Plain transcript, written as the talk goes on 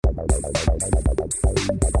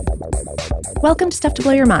Welcome to Stuff to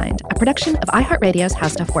Blow Your Mind, a production of iHeartRadio's How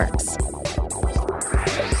Stuff Works.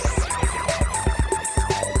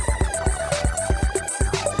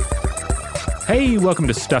 Hey, welcome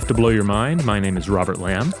to Stuff to Blow Your Mind. My name is Robert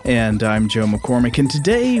Lamb. And I'm Joe McCormick. And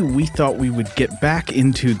today we thought we would get back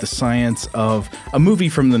into the science of a movie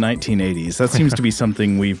from the 1980s. That seems to be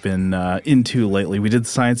something we've been into lately. We did The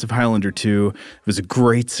Science of Highlander 2. It was a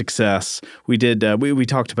great success. We did. We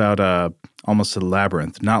talked about almost the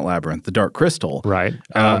Labyrinth, the Dark Crystal. Right.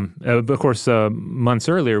 Of course, months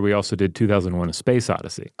earlier, we also did 2001: A Space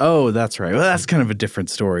Odyssey. Oh, that's right. Well, that's kind of a different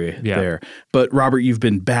story there. But Robert, you've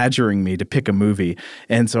been badgering me to pick a movie.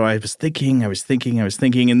 And so I was thinking,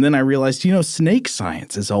 and then I realized, snake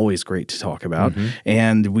science is always great to talk about. Mm-hmm.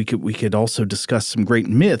 And we could also discuss some great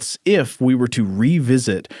myths if we were to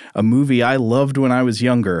revisit a movie I loved when I was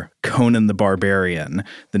younger, Conan the Barbarian,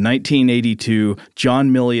 the 1982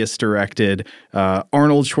 John Milius directed,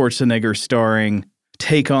 Arnold Schwarzenegger starring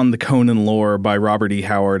take on the Conan lore by Robert E.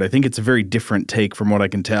 Howard. I think it's a very different take from what I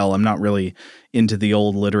can tell. I'm not really into the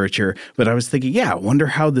old literature, but I was thinking, I wonder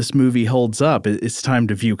how this movie holds up. It's time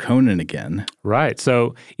to view Conan again. Right.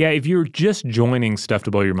 So, if you're just joining Stuff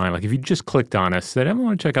to Blow Your Mind, like if you just clicked on us, said, I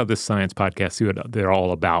want to check out this science podcast, see what they're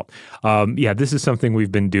all about. This is something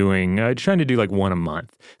we've been doing, trying to do like one a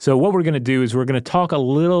month. So what we're going to do is we're going to talk a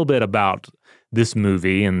little bit about this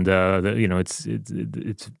movie and its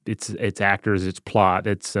actors, its plot,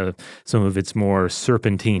 its some of its more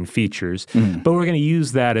serpentine features. But we're going to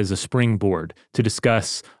use that as a springboard to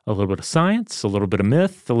discuss a little bit of science, a little bit of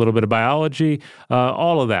myth, a little bit of biology,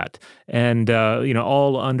 all of that, and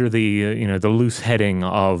all under the the loose heading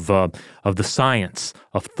of the science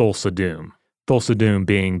of Thulsa Doom. Thulsa Doom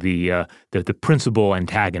being the principal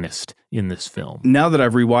antagonist in this film. Now that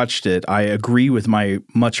I've rewatched it, I agree with my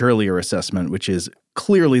much earlier assessment, which is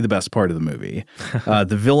clearly the best part of the movie.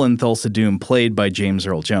 The villain Thulsa Doom, played by James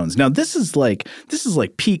Earl Jones. Now, this is like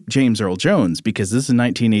peak James Earl Jones, because this is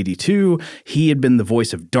 1982. He had been the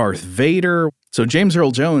voice of Darth Vader. So James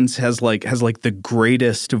Earl Jones has like the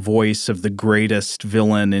greatest voice of the greatest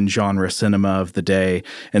villain in genre cinema of the day.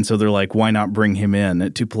 And so they're like, why not bring him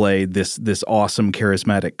in to play this awesome,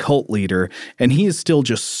 charismatic cult leader? And he is still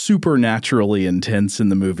just supernaturally intense in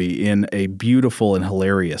the movie in a beautiful and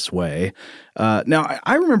hilarious way. Now,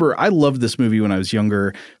 I remember I loved this movie when I was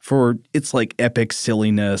younger for its like epic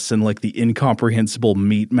silliness and like the incomprehensible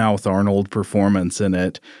meat mouth Arnold performance in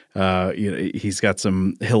it. He's got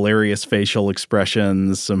some hilarious facial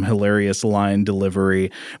expressions, some hilarious line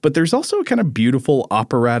delivery, but there's also a kind of beautiful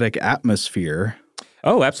operatic atmosphere.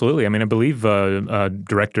 Oh, absolutely. I mean, I believe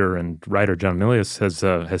director and writer John Milius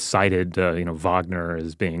has cited Wagner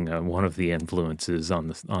as being one of the influences on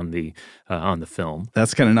the film.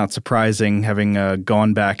 That's kind of not surprising, having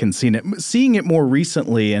gone back and seeing it more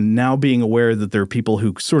recently, and now being aware that there are people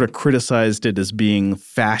who sort of criticized it as being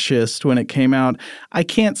fascist when it came out. I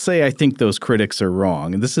can't say I think those critics are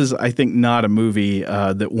wrong. This is, I think, not a movie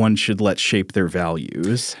that one should let shape their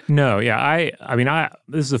values. No, yeah, I mean,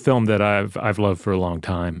 this is a film that I've loved for a long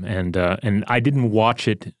time, and I didn't watch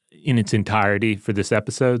it in its entirety for this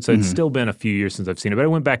episode, so it's still been a few years since I've seen it. But I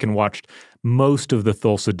went back and watched most of the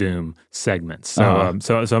Thulsa Doom segments, so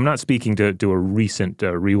so I'm not speaking to a recent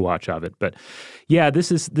rewatch of it. But yeah,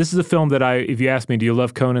 this is a film that if you ask me, do you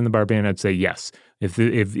love Conan the Barbarian? I'd say yes. If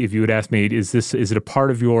you would ask me, is it a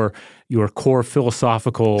part of your core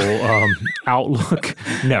philosophical outlook?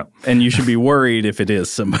 No. And you should be worried if it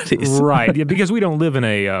is somebody's. Right, yeah, because we don't live in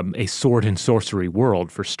a sword and sorcery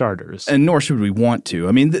world, for starters. And nor should we want to.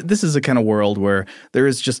 I mean, this is a kind of world where there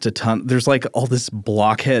is just a ton. There's like all this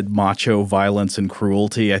blockhead macho violence and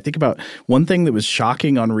cruelty. I think about one thing that was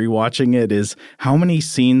shocking on rewatching it is how many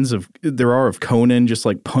scenes there are of Conan just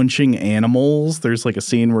like punching animals. There's like a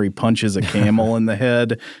scene where he punches a camel in the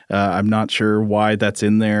head. I'm not sure why that's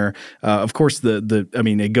in there. Of course, I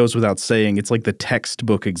mean, it goes without saying, it's like the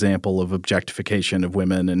textbook example of objectification of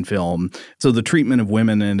women in film. So the treatment of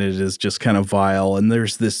women in it is just kind of vile. And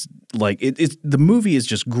there's this, like, the movie is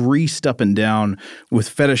just greased up and down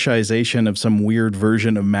with fetishization of some weird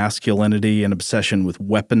version of masculinity and obsession with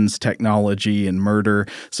weapons technology and murder.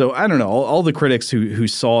 So I don't know, all the critics who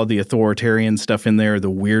saw the authoritarian stuff in there, the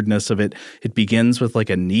weirdness of it, it begins with like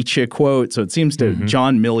a Nietzsche quote. So it seems to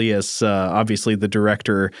John Milius, obviously the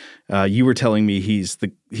director, you were telling me he's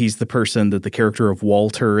the person that the character of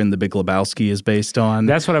Walter in The Big Lebowski is based on.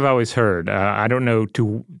 That's what I've always heard. I don't know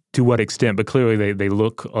to what extent, but clearly they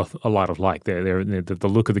look a lot alike. The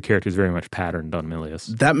look of the character is very much patterned on Milius.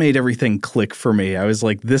 That made everything click for me. I was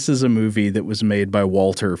like, this is a movie that was made by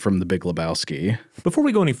Walter from The Big Lebowski. Before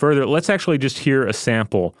we go any further, let's actually just hear a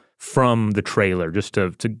sample from the trailer, just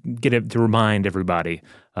to get it to remind everybody,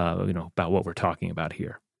 about what we're talking about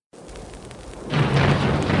here.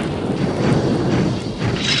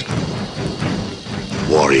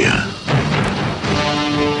 Warrior,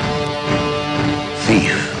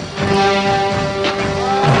 thief,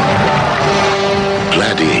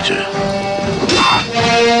 gladiator,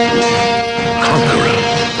 conqueror,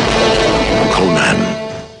 Conan.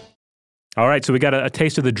 All right, so we got a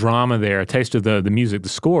taste of the drama there, a taste of the music. The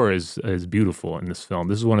score is beautiful in this film.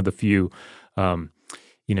 This is one of the few,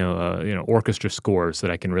 orchestra scores that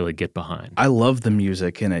I can really get behind. I love the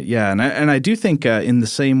music in it, yeah, and I do think in the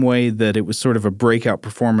same way that it was sort of a breakout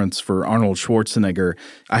performance for Arnold Schwarzenegger,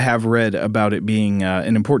 I have read about it being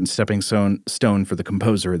an important stepping stone for the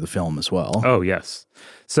composer of the film as well. Oh yes.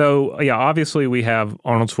 So yeah, obviously we have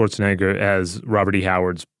Arnold Schwarzenegger as Robert E.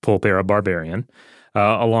 Howard's pulp era barbarian.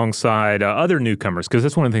 Alongside other newcomers, because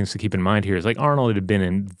that's one of the things to keep in mind here is like Arnold had been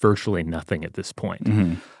in virtually nothing at this point.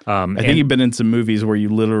 Mm-hmm. I think he'd been in some movies where you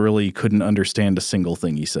literally couldn't understand a single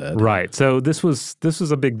thing he said. Right. So this was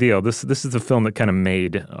a big deal. This is the film that kind of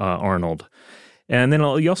made Arnold. And then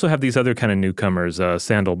you also have these other kind of newcomers.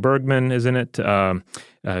 Sandal Bergman is in it.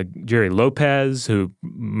 Jerry Lopez, who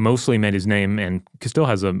mostly made his name and still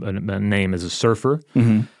has a name as a surfer.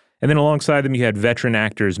 Mm-hmm. And then alongside them, you had veteran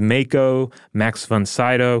actors Mako, Max von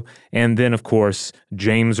Sydow, and then, of course,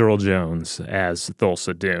 James Earl Jones as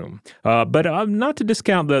Thulsa Doom. But not to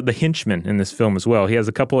discount the henchmen in this film as well. He has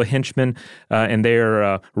a couple of henchmen, and they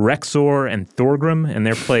are Rexor and Thorgrim, and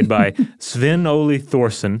they're played by Sven Ole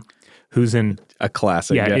Thorsen, who's in a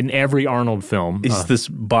classic. Yeah, in every Arnold film. He's this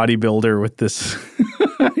bodybuilder with this.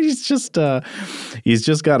 He's just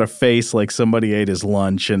got a face like somebody ate his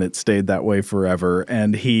lunch and it stayed that way forever.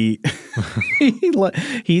 And he's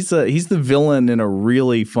the villain in a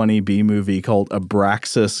really funny B movie called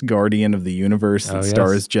Abraxas, Guardian of the Universe that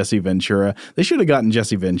stars Jesse Ventura. They should have gotten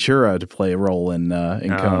Jesse Ventura to play a role in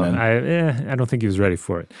Conan. I don't think he was ready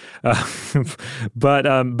for it.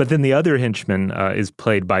 But then the other henchman is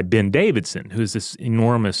played by Ben Davidson, who's this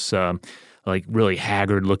enormous really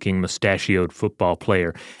haggard-looking, mustachioed football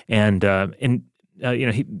player, and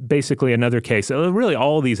he basically another case. Really,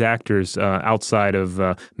 all these actors outside of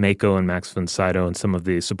Mako and Max von Sydow and some of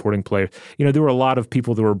the supporting players, there were a lot of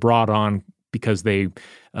people that were brought on because they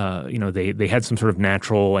had some sort of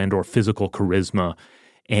natural and/or physical charisma,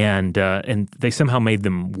 and they somehow made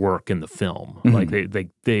them work in the film. Mm-hmm.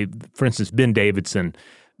 Like they, for instance, Ben Davidson.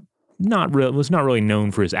 Was not really known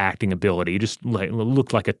for his acting ability. He just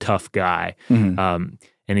looked like a tough guy, mm-hmm.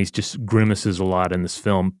 And he's just grimaces a lot in this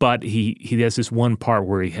film. But he has this one part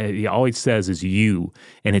where he always says is "you,"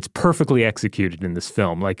 and it's perfectly executed in this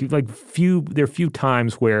film. There are few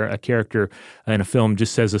times where a character in a film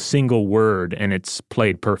just says a single word and it's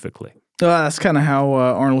played perfectly. That's kind of how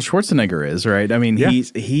Arnold Schwarzenegger is, right? I mean, yeah.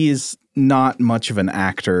 he's not much of an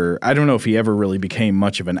actor. I don't know if he ever really became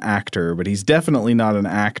much of an actor, but he's definitely not an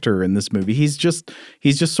actor in this movie. He's just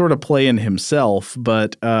sort of playing himself.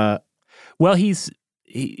 But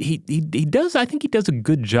he does. I think he does a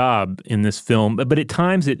good job in this film. But at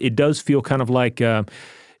times it does feel kind of like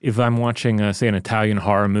if I'm watching, say, an Italian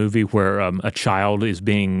horror movie where a child is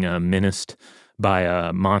being menaced by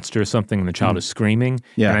a monster or something and the child is screaming,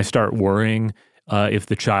 and I start worrying if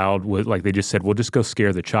the child would, like they just said, we'll just go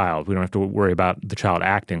scare the child. We don't have to worry about the child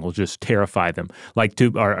acting. We'll just terrify them.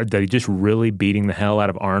 Are they just really beating the hell out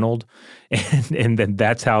of Arnold? And then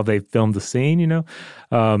that's how they filmed the scene,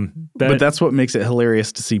 But that's what makes it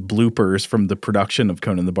hilarious to see bloopers from the production of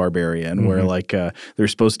Conan the Barbarian, mm-hmm. where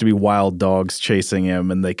there's supposed to be wild dogs chasing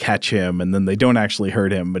him and they catch him and then they don't actually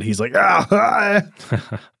hurt him, but he's like, ah!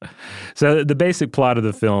 So the basic plot of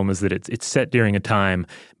the film is that it's set during a time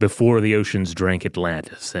before the oceans drank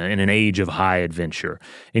Atlantis, in an age of high adventure.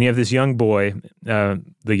 And you have this young boy, the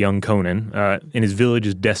young Conan, and his village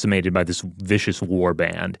is decimated by this vicious war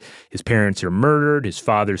band. His parents are murdered, his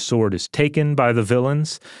father's sword is taken by the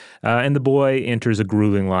villains, and the boy enters a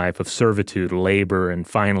grueling life of servitude, labor, and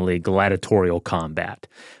finally gladiatorial combat.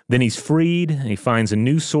 Then he's freed, he finds a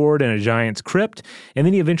new sword in a giant's crypt, and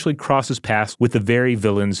then he eventually crosses paths with the very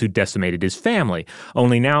villains who decimated his family.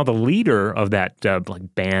 Only now the leader of that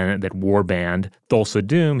band, that war band, Thulsa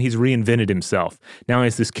Doom, he's reinvented himself. Now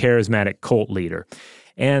he's this charismatic cult leader.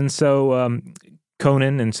 And so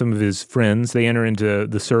Conan and some of his friends, they enter into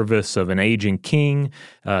the service of an aging king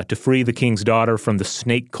to free the king's daughter from the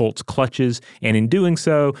snake cult's clutches. And in doing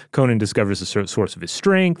so, Conan discovers the source of his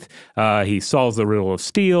strength. He solves the riddle of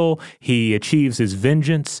steel. He achieves his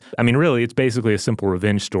vengeance. I mean, really, it's basically a simple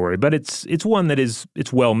revenge story, but it's one that it's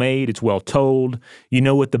well made. It's well told. You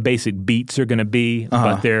know what the basic beats are going to be,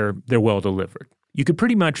 but they're well delivered. you could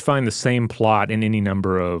pretty much find the same plot in any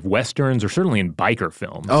number of Westerns or certainly in biker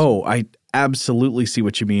films. Oh, I absolutely see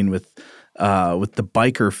what you mean with the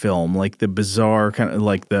biker film, like the bizarre kind of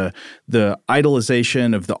like the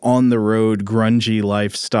idolization of the on-the-road grungy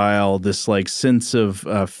lifestyle, this like sense of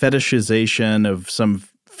fetishization of some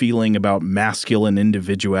feeling about masculine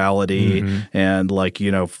individuality and like,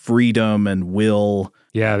 freedom and will.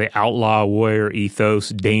 Yeah, the outlaw warrior ethos,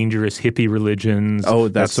 dangerous hippie religions,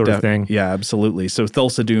 that sort of thing. Yeah, absolutely. So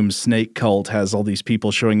Thulsa Doom's snake cult has all these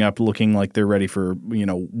people showing up looking like they're ready for,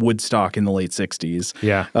 Woodstock in the late 60s.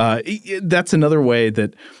 Yeah. That's another way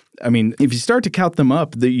that, if you start to count them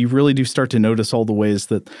up, that you really do start to notice all the ways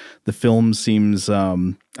that the film seems,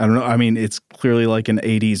 it's clearly like an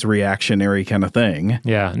 80s reactionary kind of thing.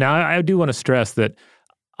 Yeah. Now, I do want to stress that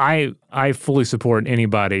I fully support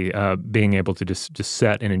anybody being able to just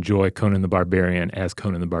set and enjoy Conan the Barbarian as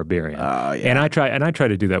Conan the Barbarian. Yeah. And I try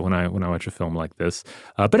to do that when I watch a film like this.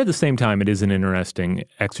 But at the same time, it is an interesting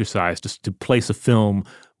exercise just to place a film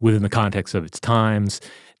within the context of its times,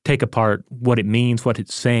 take apart what it means, what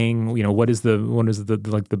it's saying. What is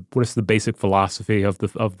the basic philosophy of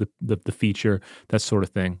the feature, that sort of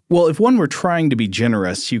thing. Well, if one were trying to be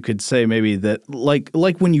generous, you could say maybe that like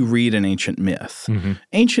when you read an ancient myth,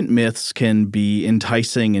 ancient myths can be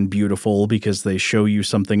enticing and beautiful because they show you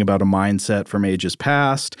something about a mindset from ages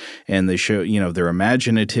past, and they show they're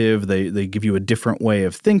imaginative. They give you a different way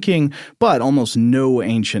of thinking. But almost no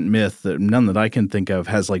ancient myth, none that I can think of,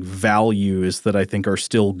 has like values that I think are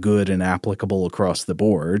still good and applicable across the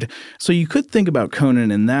board. So you could think about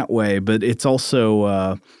Conan in that way, but it's also,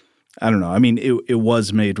 I don't know. It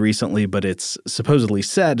was made recently, but it's supposedly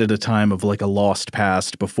set at a time of like a lost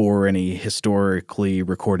past before any historically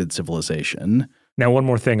recorded civilization. Now, one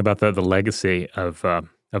more thing about the legacy of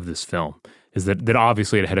this film is that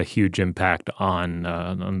obviously it had a huge impact on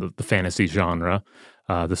the fantasy genre,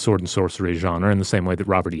 the sword and sorcery genre, in the same way that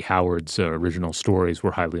Robert E. Howard's original stories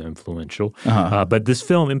were highly influential. But this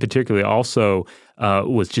film in particular also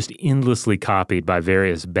was just endlessly copied by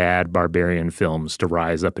various bad barbarian films to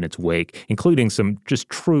rise up in its wake, including some just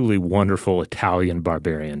truly wonderful Italian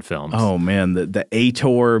barbarian films. Oh, man, the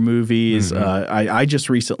Ator movies. I just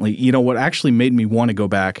recently, what actually made me want to go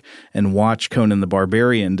back and watch Conan the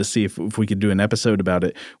Barbarian to see if we could do an episode about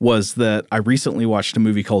it was that I recently watched a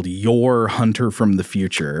movie called Your Hunter from the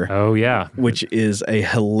Future. Oh, yeah. Which is a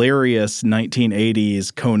hilarious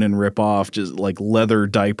 1980s Conan ripoff, just like leather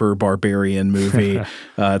diaper barbarian movie.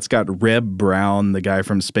 It's got Reb Brown, the guy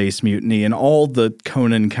from Space Mutiny, and all the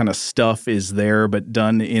Conan kind of stuff is there, but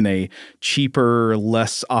done in a cheaper,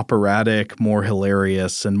 less operatic, more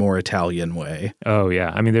hilarious, and more Italian way. Oh,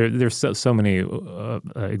 yeah. There's so many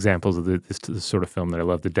examples of this sort of film that I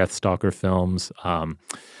love. The Deathstalker films.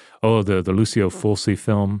 The Lucio Fulci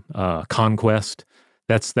film, Conquest.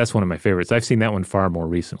 That's one of my favorites. I've seen that one far more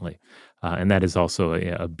recently, and that is also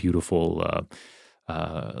a beautiful,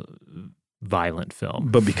 violent film.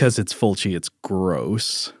 But because it's Fulci, it's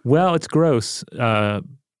gross. Well, it's gross,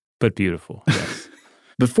 but beautiful. Yes.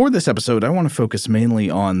 But for this episode, I want to focus mainly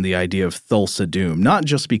on the idea of Thulsa Doom, not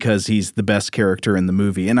just because he's the best character in the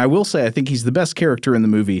movie. And I will say I think he's the best character in the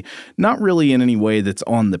movie, not really in any way that's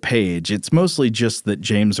on the page. It's mostly just that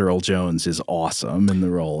James Earl Jones is awesome in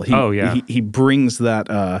the role. He brings that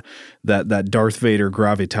Darth Vader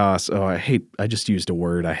gravitas. Oh, I just used a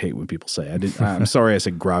word I hate when people say. I'm sorry I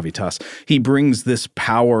said gravitas. He brings this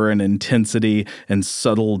power and intensity and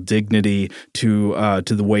subtle dignity to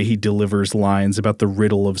the way he delivers lines about the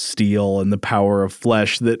riddle of steel and the power of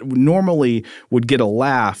flesh that normally would get a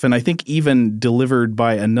laugh, and I think even delivered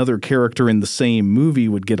by another character in the same movie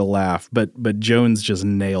would get a laugh, but Jones just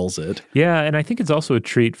nails it. Yeah, and I think it's also a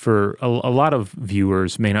treat for a lot of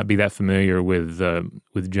viewers may not be that familiar with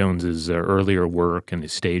Jones's earlier work and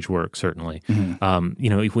his stage work, certainly. When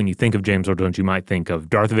you think of James Earl Jones, you might think of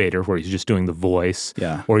Darth Vader, where he's just doing the voice,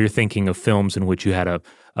 or you're thinking of films in which you had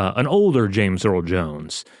an older James Earl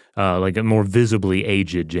Jones, like a more visibly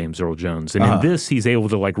aged James Earl Jones. And in this, he's able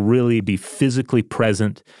to like really be physically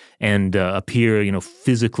present and appear,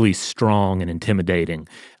 physically strong and intimidating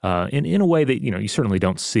in a way that, you certainly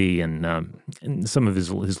don't see in some of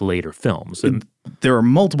his later films. There are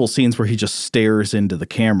multiple scenes where he just stares into the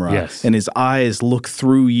camera, and his eyes look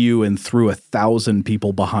through you and through 1,000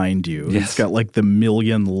 people behind you. Yes. It's got like the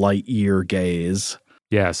million light year gaze.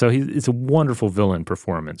 Yeah, so it's a wonderful villain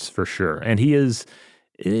performance for sure. And he is,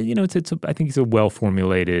 I think he's a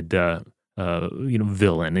well-formulated,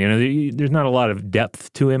 villain. There's not a lot of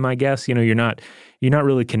depth to him, I guess. You're not you're not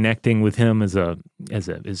really connecting with him as a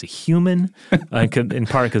human, in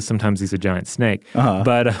part because sometimes he's a giant snake.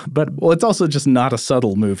 But well, it's also just not a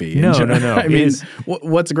subtle movie. No. I mean,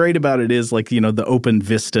 what's great about it is like the open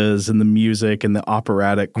vistas and the music and the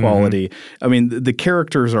operatic quality. I mean, the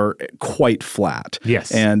characters are quite flat.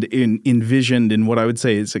 Yes, and envisioned in what I would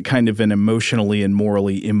say is a kind of an emotionally and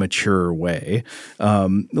morally immature way.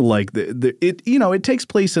 It takes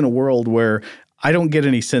place in a world where I don't get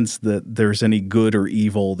any sense that there's any good or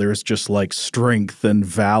evil. There's just like strength and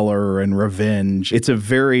valor and revenge. It's a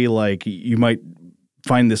very you might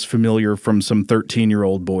find this familiar from some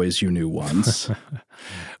 13-year-old boys you knew once.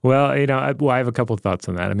 Well, I have a couple of thoughts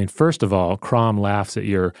on that. I mean, first of all, Crom laughs at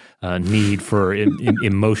your need for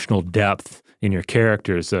emotional depth in your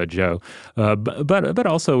characters, Joe. But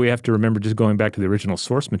also we have to remember, just going back to the original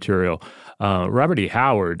source material, Robert E.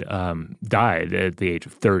 Howard died at the age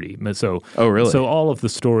of 30. So, really? So all of the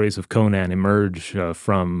stories of Conan emerge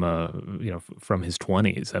from his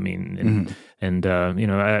 20s. I mean,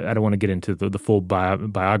 I don't want to get into the full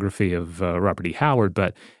biography of Robert E. Howard,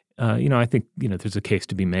 but I think there's a case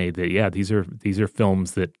to be made that these are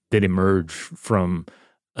films that emerge from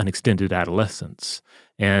an extended adolescence,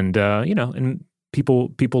 and and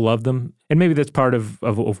people love them, and maybe that's part of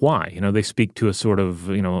why they speak to a sort of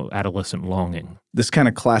adolescent longing. This kind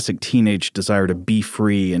of classic teenage desire to be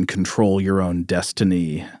free and control your own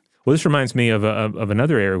destiny. Well, this reminds me of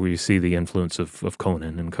another area where you see the influence of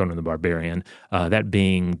Conan and Conan the Barbarian, that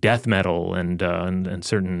being death metal and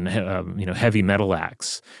certain heavy metal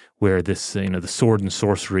acts, where this the sword and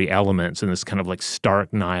sorcery elements and this kind of like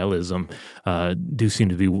stark nihilism do seem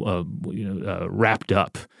to be wrapped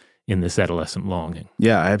up in this adolescent longing.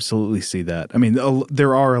 Yeah, I absolutely see that. I mean,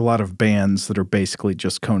 there are a lot of bands that are basically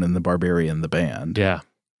just Conan the Barbarian, the band. Yeah.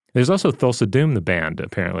 There's also Thulsa Doom, the band,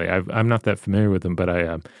 apparently. I'm not that familiar with them, but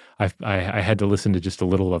I had to listen to just a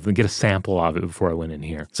little of them, get a sample of it before I went in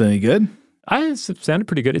here. Is it any good? It sounded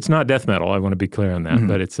pretty good. It's not death metal. I want to be clear on that,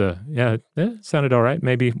 but it's it sounded all right.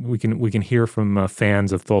 Maybe we can hear from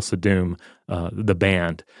fans of Thulsa Doom, the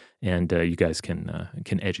band, and you guys can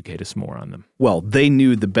educate us more on them. Well, they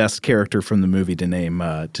knew the best character from the movie to name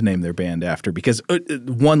their band after. Because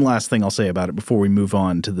one last thing I'll say about it before we move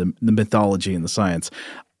on to the mythology and the science.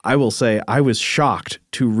 I will say I was shocked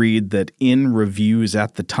to read that in reviews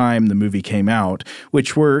at the time the movie came out,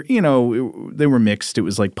 which were, they were mixed. It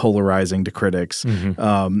was like polarizing to critics.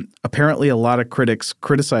 Apparently a lot of critics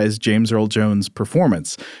criticized James Earl Jones'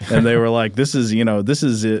 performance. And they were like, this is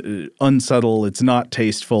unsubtle. It's not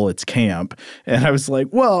tasteful. It's camp. And I was like,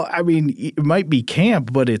 well, I mean, it might be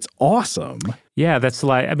camp, but it's awesome. Yeah, that's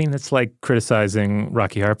like criticizing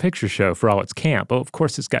Rocky Horror Picture Show for all its camp. Oh, of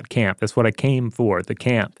course it's got camp. That's what I came for, the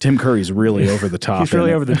camp. Tim Curry's really over the top. He's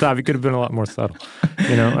really over the top. He could have been a lot more subtle.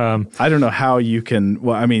 I don't know how you can.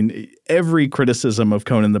 Well, I mean, every criticism of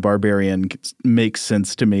Conan the Barbarian makes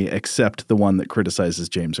sense to me, except the one that criticizes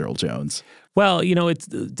James Earl Jones. Well, it's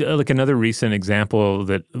like another recent example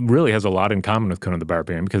that really has a lot in common with Conan the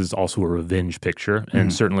Barbarian, because it's also a revenge picture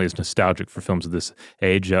and certainly is nostalgic for films of this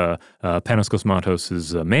age. Panos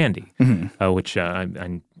Cosmatos' Mandy, which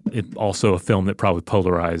it's also a film that probably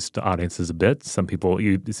polarized audiences a bit. Some people,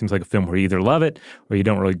 it seems like a film where you either love it or you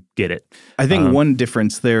don't really get it. I think one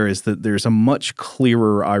difference there is that there's a much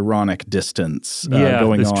clearer ironic distance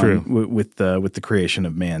going on with the creation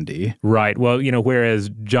of Mandy. Right. Well, whereas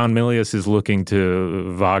John Milius is looking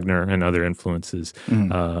to Wagner and other influences,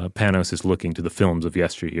 Panos is looking to the films of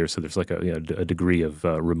yesteryear. So there's like a degree of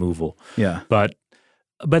removal. Yeah. But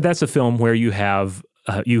that's a film where you have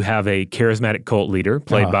a charismatic cult leader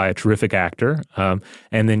played by a terrific actor,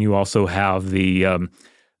 and then you also have we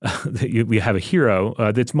have a hero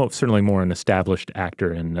that's certainly more an established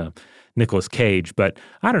actor in Nicolas Cage. But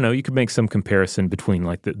I don't know, you could make some comparison between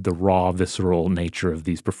like the raw, visceral nature of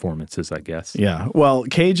these performances, I guess. Yeah. Well,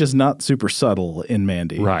 Cage is not super subtle in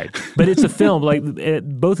Mandy. Right. But it's a film, like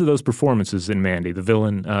both of those performances in Mandy, the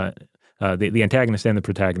villain, the antagonist and the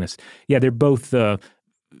protagonist, they're both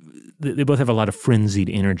they both have a lot of frenzied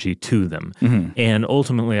energy to them. And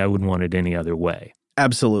ultimately, I wouldn't want it any other way.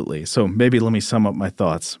 Absolutely. So maybe let me sum up my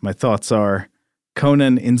thoughts. My thoughts are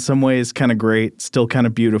Conan, in some ways, kind of great, still kind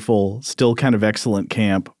of beautiful, still kind of excellent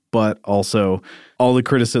camp, but also all the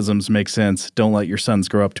criticisms make sense. Don't let your sons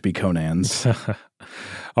grow up to be Conans.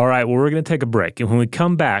 All right, well, we're going to take a break. And when we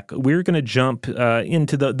come back, we're going to jump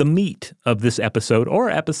into the meat of this episode, or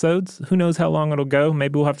episodes. Who knows how long it'll go?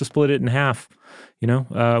 Maybe we'll have to split it in half.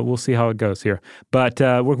 We'll see how it goes here. But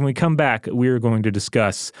when we come back, we're going to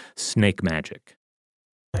discuss snake magic.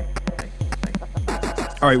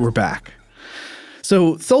 All right, we're back.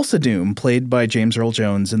 So Thulsa Doom, played by James Earl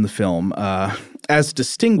Jones in the film, as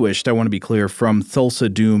distinguished, I want to be clear, from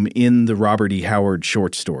Thulsa Doom in the Robert E. Howard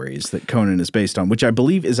short stories that Conan is based on, which I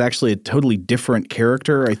believe is actually a totally different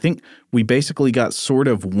character. I think we basically got sort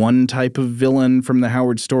of one type of villain from the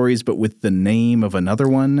Howard stories, but with the name of another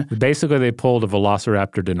one. Basically, they pulled a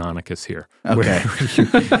Velociraptor Deinonychus here. Okay.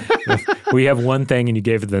 We have one thing and you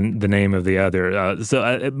gave it the name of the other.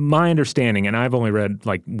 So my understanding, and I've only read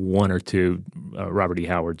like one or two Robert E.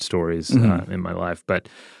 Howard stories in my life, but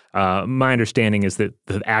my understanding is that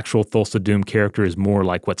the actual Thulsa Doom character is more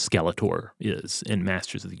like what Skeletor is in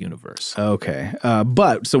Masters of the Universe. Okay.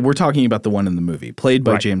 So we're talking about the one in the movie, played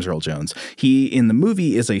by James Earl Jones. He, in the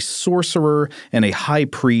movie, is a sorcerer and a high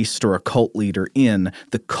priest or a cult leader in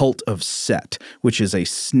the cult of Set, which is a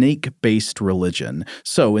snake-based religion.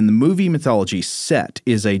 So in the movie mythology, Set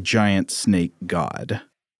is a giant snake god.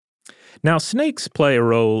 Now, snakes play a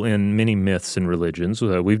role in many myths and religions.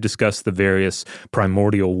 We've discussed the various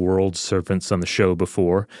primordial world serpents on the show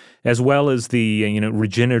before, as well as the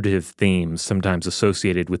regenerative themes sometimes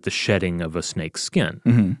associated with the shedding of a snake's skin.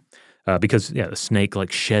 Mm-hmm. Because the snake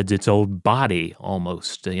like sheds its old body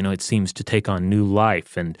almost. It seems to take on new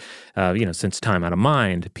life, and since time out of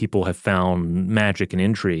mind, people have found magic and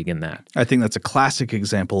intrigue in that. I think that's a classic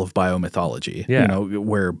example of biomythology. Yeah.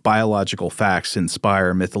 Where biological facts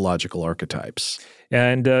inspire mythological archetypes.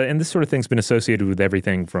 And this sort of thing's been associated with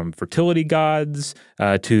everything from fertility gods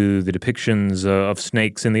to the depictions of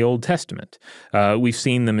snakes in the Old Testament. We've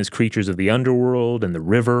seen them as creatures of the underworld and the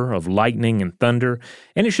river, of lightning and thunder.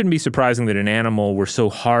 And it shouldn't be surprising that an animal we're so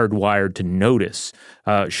hardwired to notice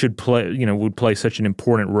would play such an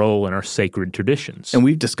important role in our sacred traditions. And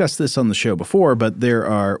we've discussed this on the show before, but there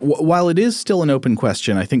are, while it is still an open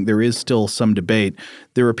question, I think there is still some debate.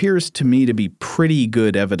 There appears to me to be pretty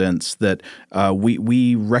good evidence that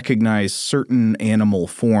we recognize certain animal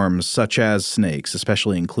forms, such as snakes,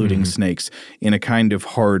 especially including snakes, in a kind of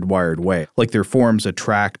hardwired way. Like their forms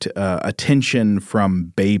attract attention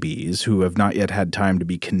from babies who have not yet had time to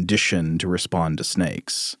be conditioned to respond to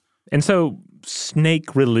snakes. And so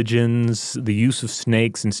snake religions, the use of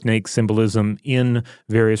snakes and snake symbolism in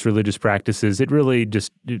various religious practices, it really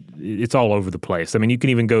it's all over the place. I mean, you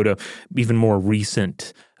can even go to even more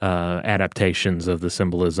recent adaptations of the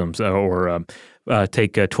symbolisms or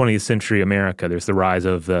take 20th century America. There's the rise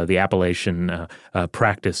of the Appalachian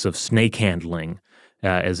practice of snake handling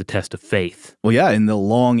as a test of faith. Well, yeah, in the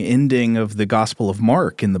long ending of the Gospel of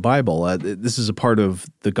Mark in the Bible, this is a part of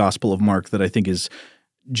the Gospel of Mark that I think is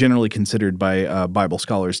generally considered by Bible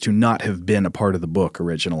scholars to not have been a part of the book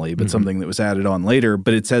originally, but something that was added on later.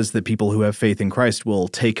 But it says that people who have faith in Christ will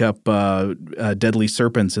take up deadly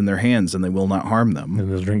serpents in their hands and they will not harm them.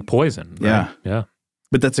 And they'll drink poison. Right? Yeah.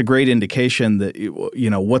 But that's a great indication that,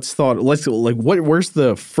 what's thought, where's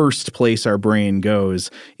the first place our brain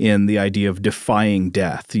goes in the idea of defying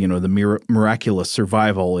death, the miraculous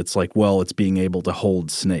survival. It's like, well, it's being able to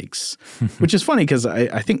hold snakes, which is funny because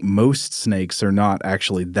I think most snakes are not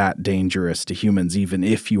actually that dangerous to humans, even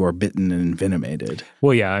if you are bitten and envenomated.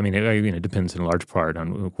 Well, yeah, I mean, it depends in large part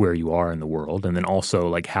on where you are in the world and then also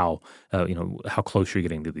like how close you're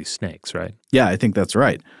getting to these snakes, right? Yeah, I think that's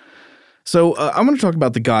right. So I'm going to talk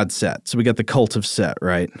about the god Set. So we got the cult of Set,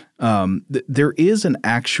 right? There is an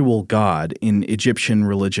actual god in Egyptian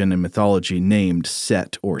religion and mythology named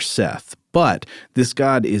Set or Seth, but this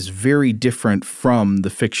god is very different from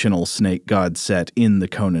the fictional snake god Set in the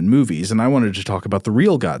Conan movies, and I wanted to talk about the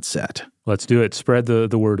real god Set. Let's do it. Spread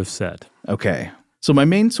the word of Set. Okay. So my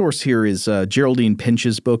main source here is Geraldine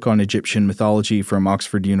Pinch's book on Egyptian mythology from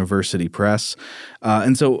Oxford University Press.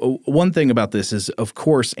 And so one thing about this is, of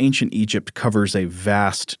course, ancient Egypt covers a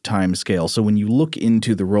vast time scale. So when you look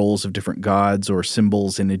into the roles of different gods or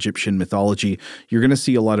symbols in Egyptian mythology, you're going to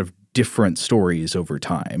see a lot of different stories over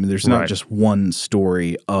time. There's not just one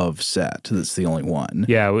story of Set that's the only one.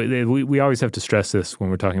 Yeah, we always have to stress this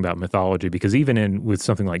when we're talking about mythology because even with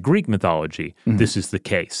something like Greek mythology, this is the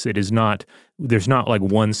case. It is not. There's not like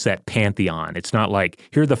one set pantheon. It's not like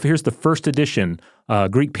here's the first edition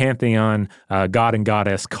Greek pantheon god and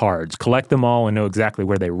goddess cards. Collect them all and know exactly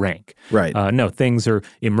where they rank. Right. No, things are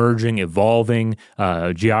emerging, evolving.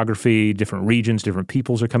 Geography, different regions, different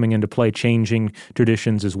peoples are coming into play, changing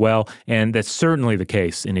traditions as well. And that's certainly the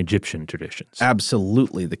case in Egyptian traditions.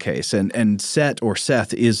 Absolutely the case. And Set or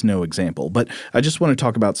Seth is no example. But I just want to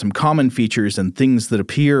talk about some common features and things that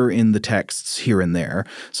appear in the texts here and there.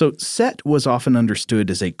 So Set was often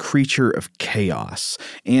understood as a creature of chaos,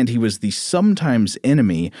 and he was the sometimes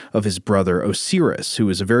enemy of his brother Osiris, who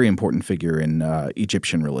is a very important figure in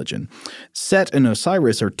Egyptian religion. Set and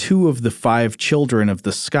Osiris are two of the 5 children of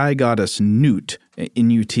the sky goddess Nut,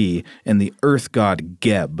 N-U-T, and the earth god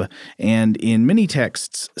Geb. And in many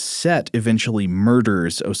texts, Set eventually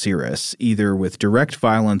murders Osiris, either with direct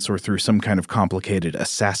violence or through some kind of complicated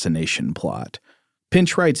assassination plot.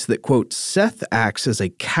 Pinch writes that, quote, Seth acts as a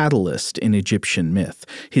catalyst in Egyptian myth.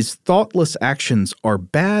 His thoughtless actions are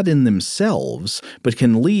bad in themselves, but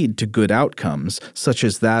can lead to good outcomes, such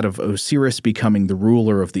as that of Osiris becoming the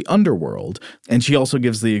ruler of the underworld. And she also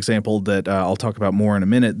gives the example that I'll talk about more in a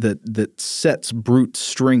minute, that Set's brute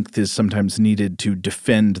strength is sometimes needed to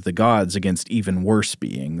defend the gods against even worse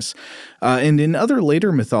beings. And in other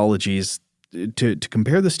later mythologies, to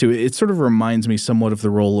compare this to, it sort of reminds me somewhat of the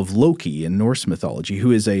role of Loki in Norse mythology,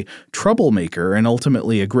 who is a troublemaker and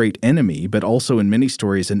ultimately a great enemy, but also in many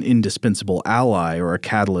stories an indispensable ally or a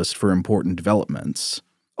catalyst for important developments.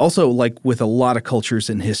 Also, like with a lot of cultures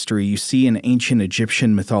in history, you see in ancient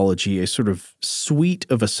Egyptian mythology a sort of suite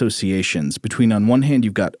of associations between, on one hand,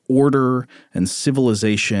 you've got order and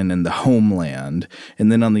civilization and the homeland,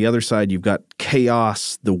 and then on the other side, you've got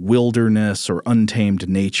chaos, the wilderness or untamed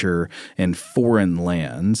nature, and foreign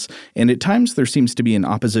lands. And at times, there seems to be an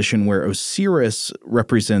opposition where Osiris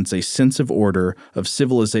represents a sense of order, of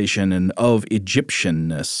civilization, and of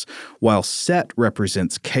Egyptianness, while Set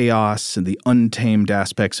represents chaos and the untamed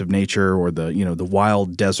aspects of nature, or the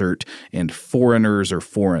wild desert, and foreigners or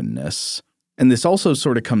foreignness. And this also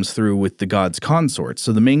sort of comes through with the god's consorts.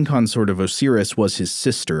 So the main consort of Osiris was his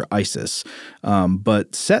sister, Isis.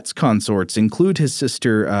 But Set's consorts include his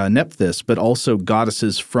sister, Nephthys, but also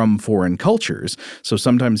goddesses from foreign cultures. So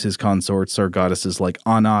sometimes his consorts are goddesses like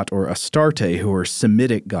Anat or Astarte, who are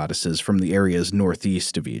Semitic goddesses from the areas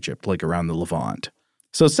northeast of Egypt, like around the Levant.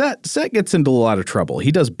 So Set gets into a lot of trouble.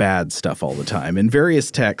 He does bad stuff all the time. In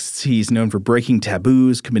various texts, he's known for breaking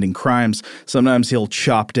taboos, committing crimes. Sometimes he'll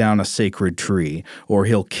chop down a sacred tree, or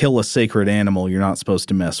he'll kill a sacred animal you're not supposed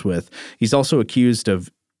to mess with. He's also accused of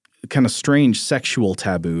kind of strange sexual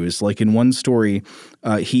taboos. Like in one story,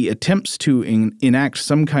 he attempts to enact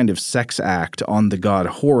some kind of sex act on the god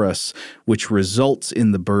Horus, which results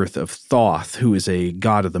in the birth of Thoth, who is a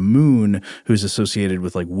god of the moon, who's associated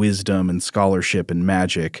with like wisdom and scholarship and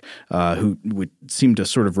magic, who would seem to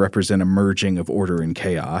sort of represent a merging of order and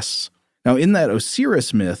chaos. Now, in that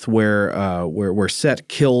Osiris myth where Set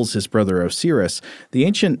kills his brother Osiris, the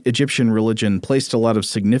ancient Egyptian religion placed a lot of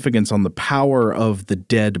significance on the power of the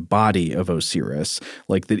dead body of Osiris,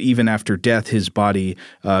 like that even after death, his body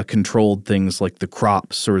controlled things like the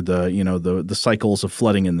crops or the cycles of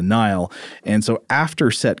flooding in the Nile. And so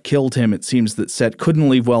after Set killed him, it seems that Set couldn't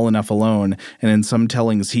leave well enough alone, and in some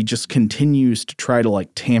tellings, he just continues to try to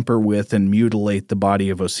like tamper with and mutilate the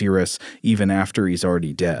body of Osiris even after he's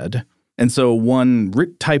already dead. And so one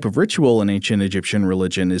type of ritual in ancient Egyptian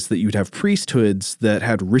religion is that you'd have priesthoods that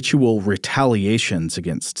had ritual retaliations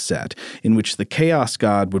against Set, in which the chaos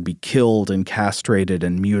god would be killed and castrated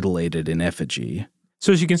and mutilated in effigy.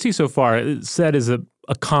 So as you can see so far, Set is a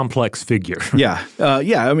complex figure. Yeah.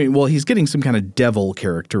 I mean, well, he's getting some kind of devil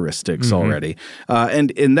characteristics already.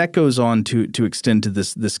 And that goes on to extend to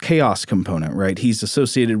this chaos component, right? He's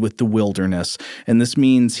associated with the wilderness, and this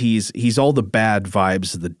means he's all the bad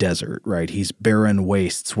vibes of the desert, right? He's barren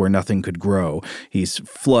wastes where nothing could grow. He's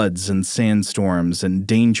floods and sandstorms and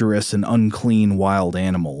dangerous and unclean wild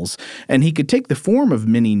animals. And he could take the form of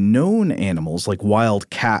many known animals like wild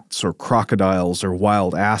cats or crocodiles or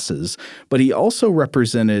wild asses, but he's also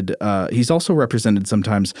represented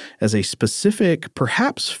sometimes as a specific,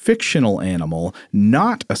 perhaps fictional animal,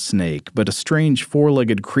 not a snake, but a strange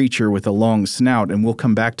four-legged creature with a long snout, and we'll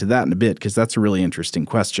come back to that in a bit because that's a really interesting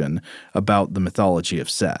question about the mythology of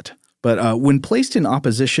Set. But when placed in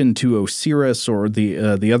opposition to Osiris or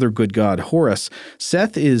the other good god Horus,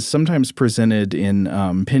 Seth is sometimes presented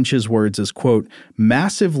in Pinch's words as, quote,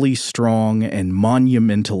 massively strong and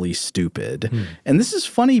monumentally stupid. And this is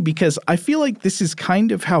funny because I feel like this is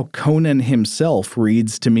kind of how Conan himself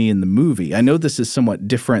reads to me in the movie. I know this is somewhat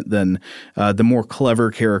different than the more clever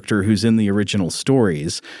character who's in the original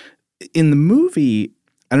stories. In the movie,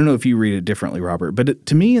 I don't know if you read it differently, Robert, but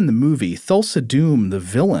to me in the movie, Thulsa Doom, the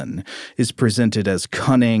villain, is presented as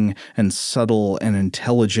cunning and subtle and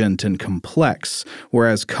intelligent and complex,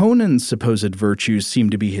 whereas Conan's supposed virtues seem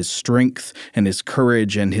to be his strength and his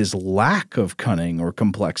courage and his lack of cunning or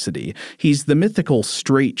complexity. He's the mythical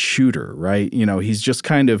straight shooter, right? You know, he's just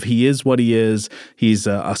he is what he is. He's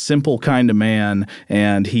a simple kind of man,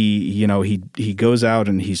 and he goes out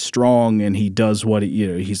and he's strong and he does what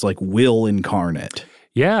he's like will incarnate.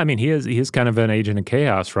 Yeah, I mean, he is kind of an agent of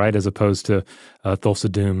chaos, right? As opposed to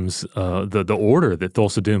Thulsa Doom's the order that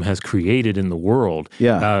Thulsa Doom has created in the world.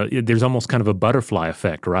 Yeah. There's almost kind of a butterfly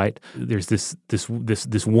effect, right? There's this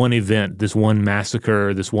one event, this one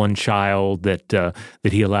massacre, this one child that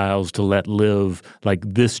he allows to let live. Like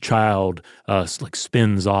this child, like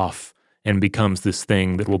spins off and becomes this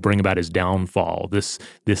thing that will bring about his downfall. This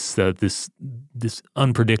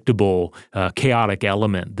unpredictable, chaotic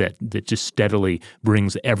element that just steadily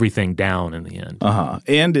brings everything down in the end.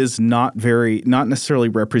 And is not necessarily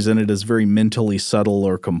represented as very mentally subtle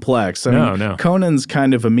or complex. I mean, Conan's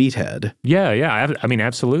kind of a meathead. Yeah. I mean,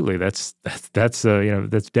 absolutely. That's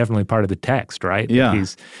definitely part of the text, right? Yeah.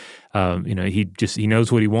 He's he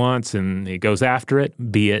knows what he wants and he goes after it,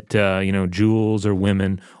 be it, jewels or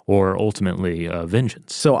women or ultimately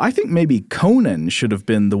vengeance. So I think maybe Conan should have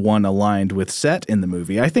been the one aligned with Set in the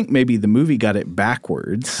movie. I think maybe the movie got it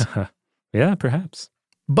backwards. Yeah, perhaps.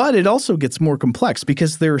 But it also gets more complex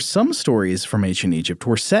because there are some stories from ancient Egypt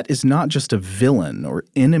where Set is not just a villain or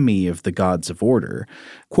enemy of the gods of order.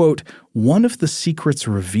 Quote, one of the secrets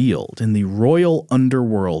revealed in the royal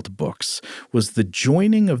underworld books was the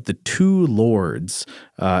joining of the two lords,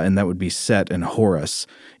 and that would be Set and Horus,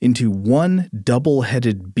 into one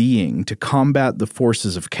double-headed being to combat the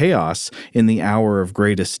forces of chaos in the hour of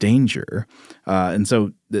greatest danger. And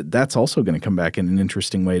so that's also going to come back in an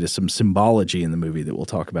interesting way to some symbology in the movie that we'll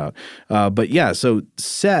talk about. But yeah, so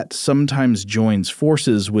Set sometimes joins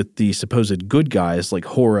forces with the supposed good guys like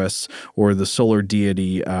Horus or the solar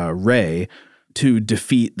deity Re to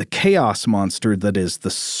defeat the chaos monster that is the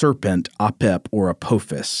serpent Apep or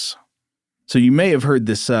Apophis. So you may have heard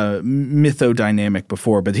this mythodynamic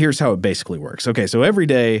before, but here's how it basically works. Okay, so every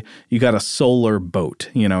day you got a solar boat.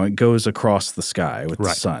 It goes across the sky with the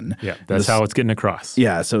sun. Yeah, that's how it's getting across.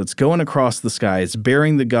 Yeah, so it's going across the sky. It's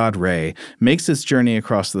bearing the god Re, makes its journey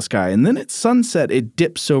across the sky, and then at sunset it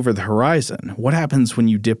dips over the horizon. What happens when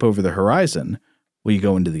you dip over the horizon? Well, you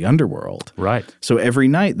go into the underworld. Right. So every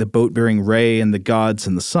night, the boat bearing Re and the gods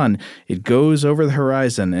and the sun, it goes over the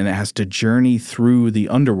horizon and it has to journey through the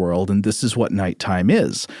underworld, and this is what nighttime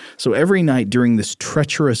is. So every night during this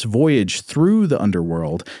treacherous voyage through the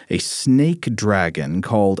underworld, a snake dragon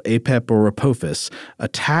called Apep or Apophis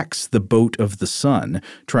attacks the boat of the sun,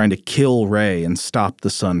 trying to kill Re and stop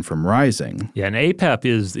the sun from rising. Yeah, and Apep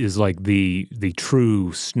is like the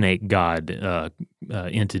true snake god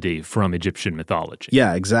entity from Egyptian mythology.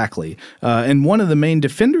 Yeah, exactly. And one of the main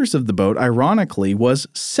defenders of the boat, ironically, was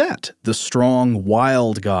Set, the strong,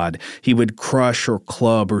 wild god. He would crush or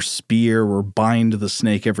club or spear or bind the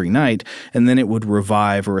snake every night, and then it would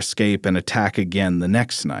revive or escape and attack again the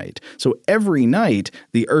next night. So every night,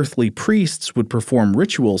 the earthly priests would perform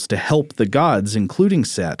rituals to help the gods, including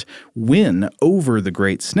Set, win over the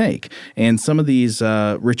great snake. And some of these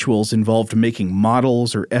rituals involved making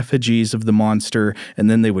models or effigies of the monster, and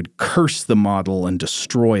then they would curse the model and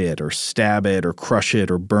destroy it or stab it or crush it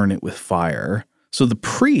or burn it with fire. So the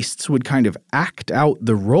priests would kind of act out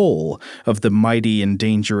the role of the mighty and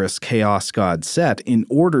dangerous chaos god Set in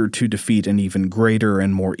order to defeat an even greater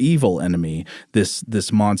and more evil enemy,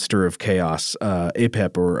 this monster of chaos,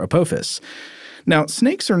 Apep or Apophis. Now,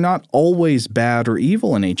 snakes are not always bad or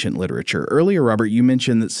evil in ancient literature. Earlier, Robert, you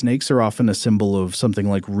mentioned that snakes are often a symbol of something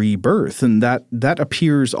like rebirth, and that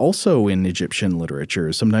appears also in Egyptian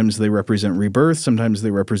literature. Sometimes they represent rebirth, sometimes they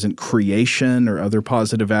represent creation or other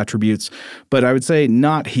positive attributes, but I would say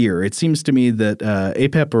not here. It seems to me that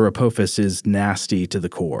Apep or Apophis is nasty to the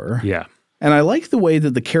core. Yeah. And I like the way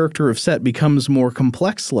that the character of Set becomes more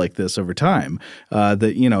complex like this over time.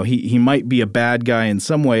 That he might be a bad guy in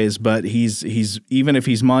some ways, but he's even if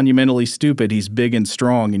he's monumentally stupid, he's big and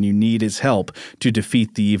strong, and you need his help to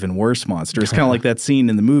defeat the even worse monster. It's kind of like that scene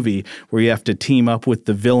in the movie where you have to team up with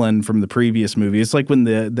the villain from the previous movie. It's like when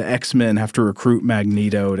the X-Men have to recruit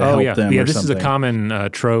Magneto to help them. Yeah, or this something. is a common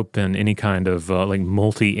trope in any kind of like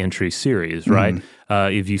multi-entry series, right?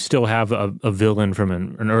 If you still have a villain from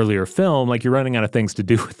an earlier film, like you're running out of things to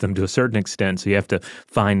do with them to a certain extent, so you have to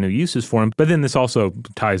find new uses for them. But then this also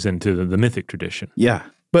ties into the mythic tradition. Yeah.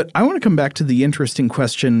 But I want to come back to the interesting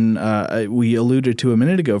question we alluded to a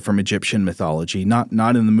minute ago from Egyptian mythology, not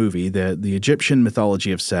in the movie, the Egyptian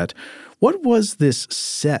mythology of Set. What was this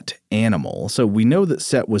Set animal? So we know that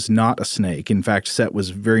Set was not a snake. In fact, Set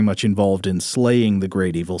was very much involved in slaying the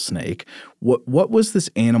great evil snake. What was this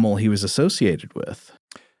animal he was associated with?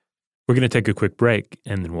 We're going to take a quick break,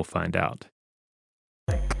 and then we'll find out.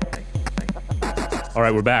 All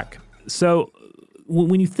right, we're back. So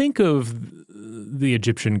when you think of the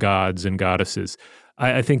Egyptian gods and goddesses,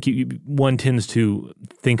 I think one tends to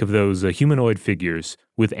think of those humanoid figures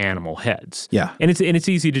with animal heads. Yeah. And it's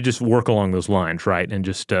easy to just work along those lines, right? And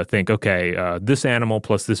just think, okay, this animal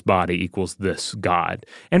plus this body equals this god.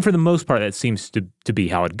 And for the most part, that seems to be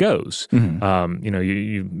how it goes. Mm-hmm.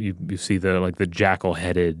 You see the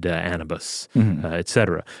jackal-headed Anubis, et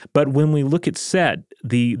cetera. But when we look at Set,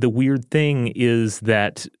 the weird thing is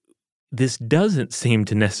that this doesn't seem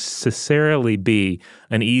to necessarily be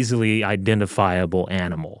an easily identifiable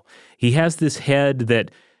animal. He has this head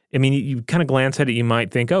that, I mean, you kind of glance at it, you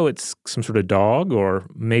might think, oh, it's some sort of dog, or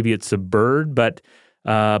maybe it's a bird, but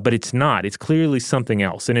it's not. It's clearly something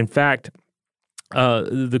else. And in fact,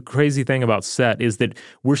 the crazy thing about Set is that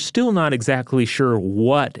we're still not exactly sure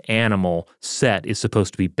what animal Set is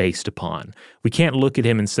supposed to be based upon. We can't look at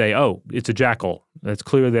him and say, oh, it's a jackal. That's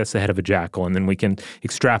clear that's the head of a jackal, and then we can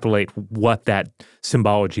extrapolate what that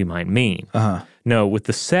symbology might mean. No, with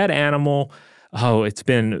the Set animal, there have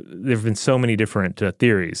been so many different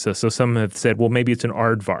theories. So some have said, well, maybe it's an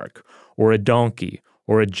aardvark, or a donkey,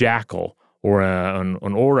 or a jackal, or an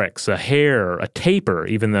oryx, a hare, a tapir,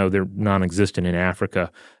 even though they're non-existent in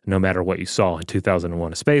Africa, no matter what you saw in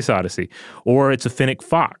 2001: A Space Odyssey, or it's a fennec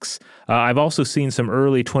fox. I've also seen some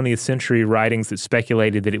early 20th century writings that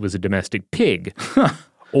speculated that it was a domestic pig,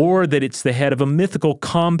 or that it's the head of a mythical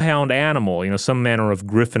compound animal, some manner of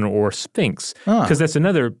griffin or sphinx, because that's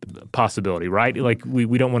another possibility, right? Like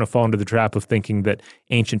we don't want to fall into the trap of thinking that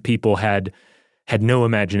ancient people had no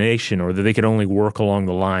imagination, or that they could only work along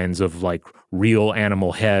the lines of like real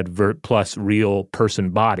animal head plus real person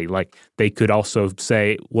body. Like they could also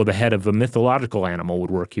say, well, the head of a mythological animal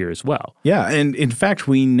would work here as well. Yeah, and in fact,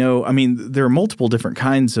 we know, there are multiple different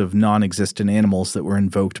kinds of non-existent animals that were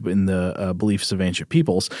invoked in the beliefs of ancient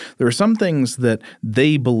peoples. There are some things that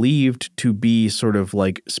they believed to be sort of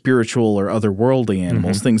like spiritual or otherworldly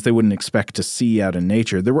animals, things they wouldn't expect to see out in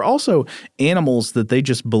nature. There were also animals that they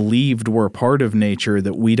just believed were part of nature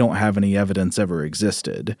that we don't have any evidence ever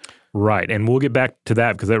existed. Right, and we'll get back to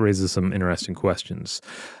that because that raises some interesting questions.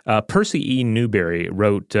 Percy E. Newberry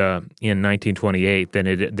wrote in 1928 that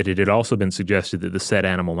it had also been suggested that the Set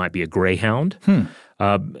animal might be a greyhound.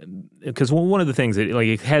 Because one of the things,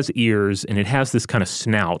 it has ears and it has this kind of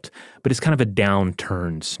snout, but it's kind of a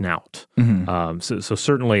downturned snout. So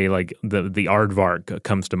certainly, like the aardvark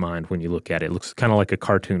comes to mind when you look at it. It looks kind of like a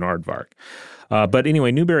cartoon aardvark. But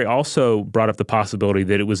anyway, Newberry also brought up the possibility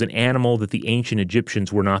that it was an animal that the ancient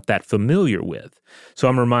Egyptians were not that familiar with. So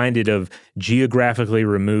I'm reminded of geographically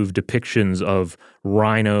removed depictions of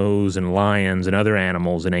rhinos and lions and other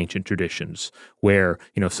animals in ancient traditions where,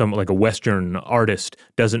 some like a Western artist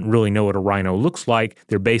doesn't really know what a rhino looks like.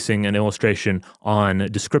 They're basing an illustration on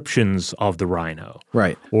descriptions of the rhino.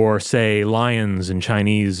 Right. Or say lions in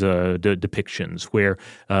Chinese depictions where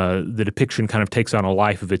the depiction kind of takes on a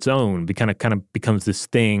life of its own, kind of becomes this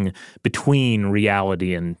thing between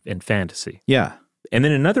reality and fantasy. Yeah. And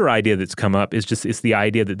then another idea that's come up is it's the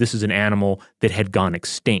idea that this is an animal that had gone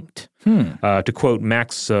extinct. To quote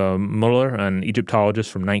Max Muller, an Egyptologist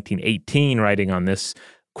from 1918, writing on this,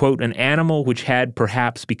 quote, an animal which had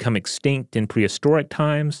perhaps become extinct in prehistoric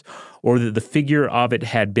times, or that the figure of it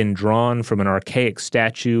had been drawn from an archaic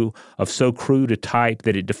statue of so crude a type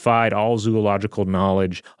that it defied all zoological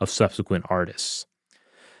knowledge of subsequent artists.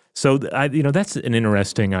 So, that's an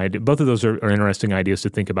interesting idea. Both of those are interesting ideas to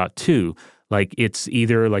think about, too. Like, it's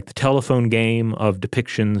either like the telephone game of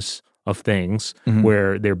depictions of things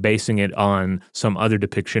where they're basing it on some other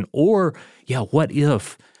depiction, or, what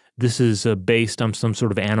if this is based on some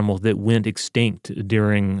sort of animal that went extinct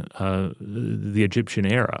during the Egyptian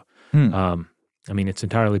era? It's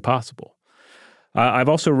entirely possible. I've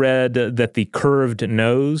also read that the curved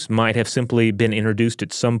nose might have simply been introduced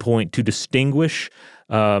at some point to distinguish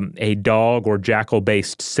a dog or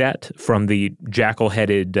jackal-based Set from the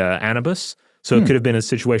jackal-headed Anubis. So it could have been a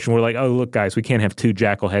situation where like, oh, look, guys, we can't have two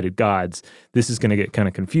jackal-headed gods. This is going to get kind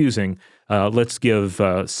of confusing. Let's give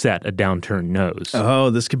Set a downturned nose.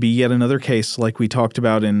 Oh, this could be yet another case like we talked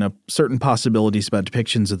about in certain possibilities about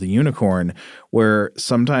depictions of the unicorn, where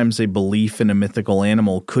sometimes a belief in a mythical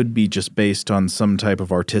animal could be just based on some type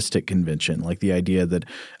of artistic convention, like the idea that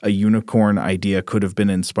a unicorn idea could have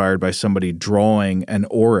been inspired by somebody drawing an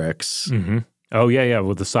oryx. Oh, yeah,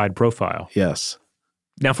 with the side profile. Yes.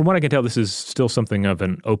 Now, from what I can tell, this is still something of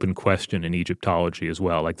an open question in Egyptology as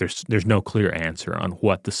well. Like there's no clear answer on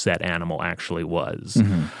what the Set animal actually was.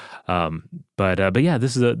 But yeah,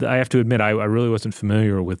 this is I have to admit, I really wasn't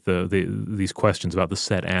familiar with these questions about the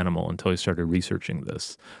Set animal until I started researching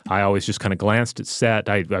this. I always just kind of glanced at Set.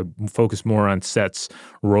 I focused more on Set's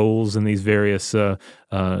roles in these various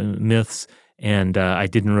myths. and I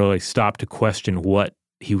didn't really stop to question what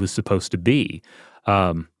he was supposed to be.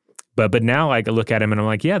 But now I look at him and I'm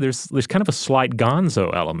like, yeah, there's kind of a slight Gonzo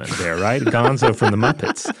element there, right? Gonzo from the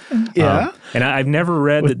Muppets. Yeah. And I've never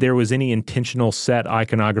read that there was any intentional set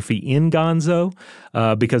iconography in Gonzo,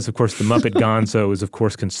 because of course the Muppet Gonzo is of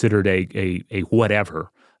course considered a whatever.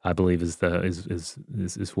 I believe is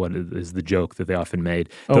what is the joke that they often made.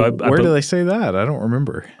 Where do they say that? I don't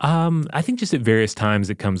remember. I think just at various times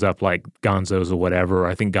it comes up like Gonzo's a whatever.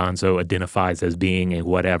 I think Gonzo identifies as being a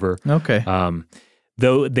whatever. Okay.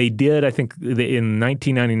 Though they did, I think, in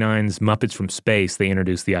 1999's Muppets from Space, they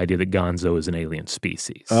introduced the idea that Gonzo is an alien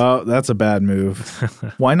species. Oh, that's a bad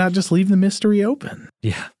move. Why not just leave the mystery open?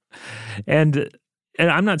 Yeah. And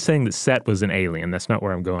I'm not saying that Set was an alien. That's not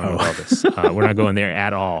where I'm going with all this. We're not going there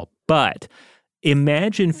at all. But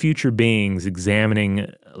imagine future beings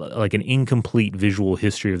examining like an incomplete visual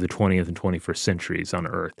history of the 20th and 21st centuries on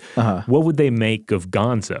Earth. What would they make of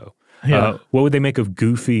Gonzo? Yeah. What would they make of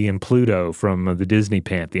Goofy and Pluto from the Disney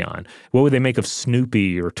pantheon? What would they make of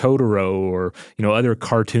Snoopy or Totoro or other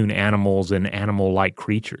cartoon animals and animal-like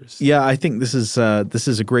creatures? Yeah, I think this is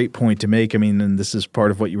a great point to make. I mean, and this is part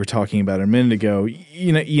of what you were talking about a minute ago.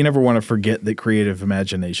 You never want to forget that creative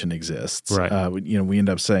imagination exists. Right. We end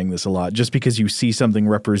up saying this a lot. Just because you see something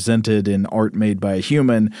represented in art made by a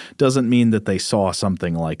human doesn't mean that they saw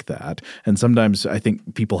something like that. And sometimes I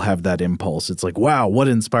think people have that impulse. It's like, wow, what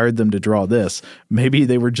inspired them to draw this? Maybe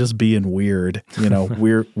they were just being weird.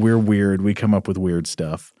 We're weird. We come up with weird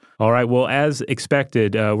stuff. All right. Well, as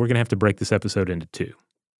expected, we're going to have to break this episode into two.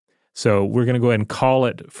 So we're going to go ahead and call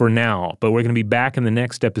it for now, but we're going to be back in the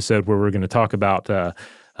next episode where we're going to talk about the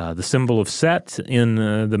symbol of Set in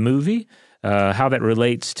the movie, how that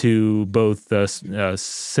relates to both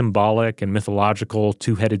symbolic and mythological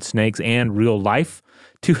two-headed snakes and real-life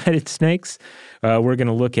two-headed snakes. We're going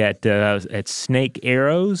to look at snake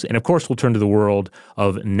arrows, and of course we'll turn to the world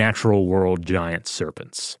of natural world giant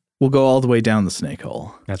serpents. We'll go all the way down the snake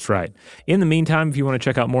hole. That's right. In the meantime, if you want to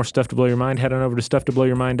check out more Stuff to Blow Your Mind, head on over to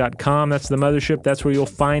stufftoblowyourmind.com. That's the mothership. That's where you'll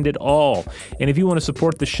find it all. And if you want to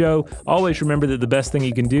support the show, always remember that the best thing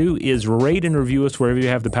you can do is rate and review us wherever you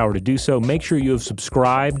have the power to do so. Make sure you have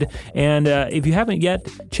subscribed. And if you haven't yet,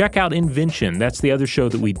 check out Invention. That's the other show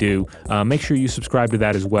that we do. Make sure you subscribe to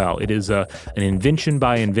that as well. It is an invention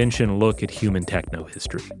by invention look at human techno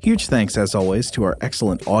history. Huge thanks, as always, to our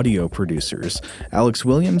excellent audio producers, Alex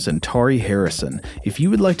Williams and Tari Harrison. If you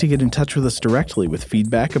would like to get in touch with us directly with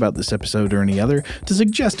feedback about this episode or any other, to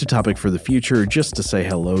suggest a topic for the future, or just to say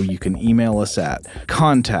hello, you can email us at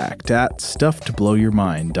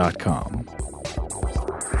contact@stufftoblowyourmind.com.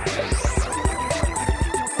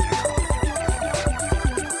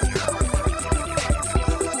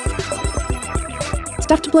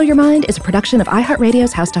 Stuff to Blow Your Mind is a production of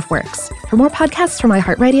iHeartRadio's How Stuff Works. For more podcasts from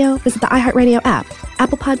iHeartRadio, visit the iHeartRadio app,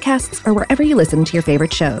 Apple Podcasts, or wherever you listen to your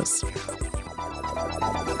favorite shows.